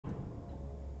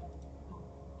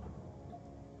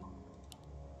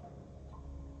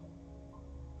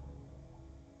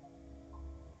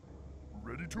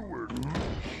to work.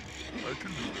 I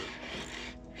can do that.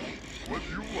 What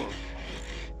do you want?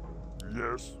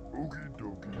 Yes, okie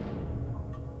dokie.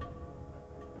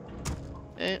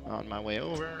 Okay, on my way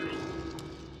over.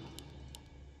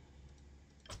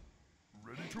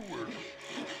 Ready to work.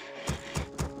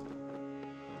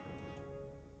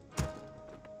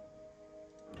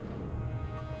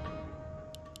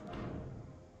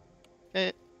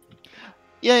 Okay.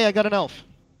 Yay, I got an elf.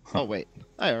 Oh wait,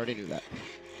 I already knew that.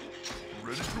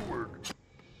 Ready to work.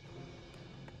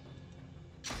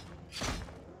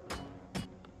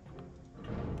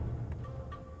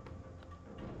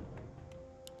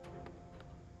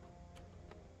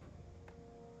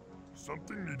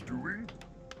 Something need doing?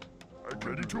 I'm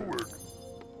ready to work.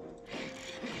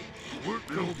 Work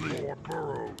Build complete. More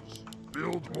burrows.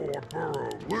 Build more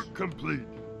burrows. Work complete.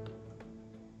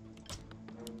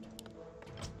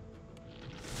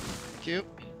 Cute.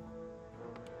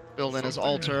 Building his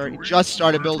altar. He just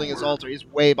started building his altar. He's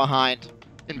way behind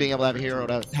in being able to have a hero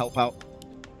to help out.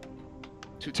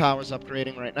 2 towers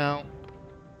upgrading right now.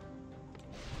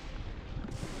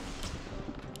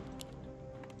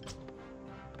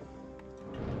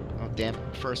 Oh damn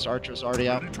it! First archer's already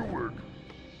out. Ready to work.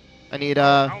 I need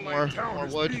more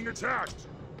wood. Being attacked.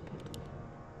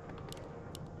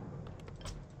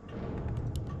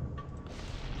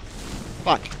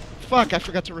 Fuck! Fuck! I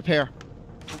forgot to repair.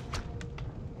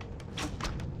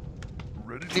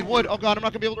 Ready to Need wood. work. Oh god, I'm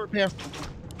not gonna be able to repair.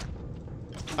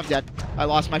 I'm dead. I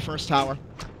lost my first tower.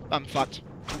 I'm fucked.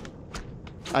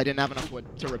 I didn't have enough wood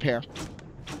to repair.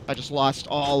 I just lost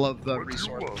all of the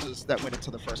resources that went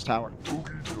into the first tower.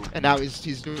 And now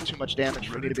he's doing too much damage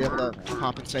for me to be able to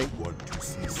compensate. Want to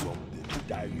see something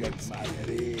direct my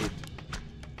head.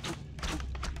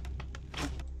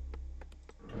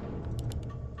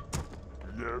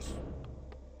 Yes.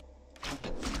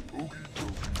 Okie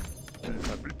dokie.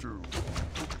 Happy to.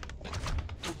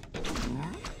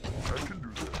 I can do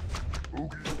that.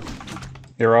 Okie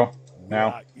dokie. Hero.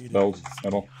 Now. Build.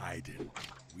 Middle. Hiding.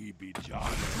 We be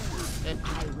John.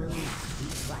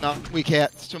 No, we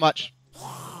can't. It's too much.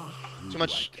 Too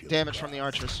much damage from the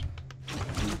archers.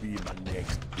 You be my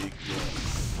next big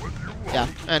What do you want? Yeah,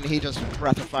 and he just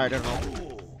breath of fired it all.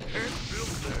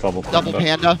 Double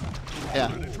Panda. Yeah.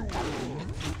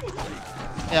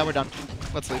 Yeah, we're done.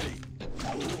 Let's leave.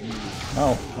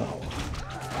 Oh.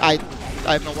 I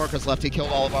have no workers left. He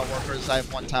killed all of our workers. I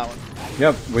have 1 tower.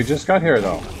 Yep, we just got here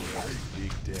though.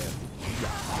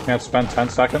 Can't spend 10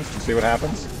 seconds to see what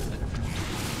happens?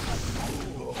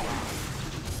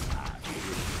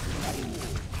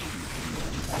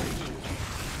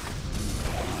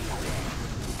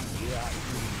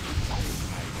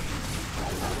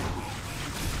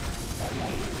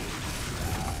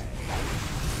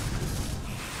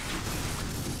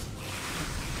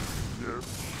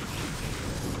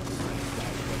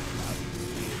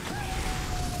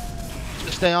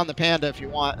 Just stay on the Panda if you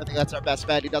want. I think that's our best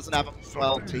bet. He doesn't have him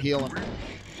well to heal him.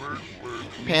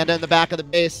 Panda in the back of the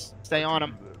base. Stay on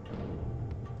him.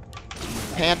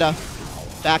 Panda.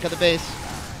 Back of the base.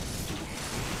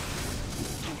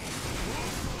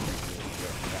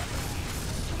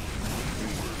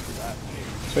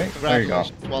 See? There you go.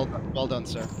 Well done,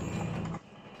 sir.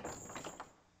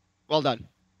 Well done.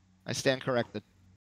 I stand corrected.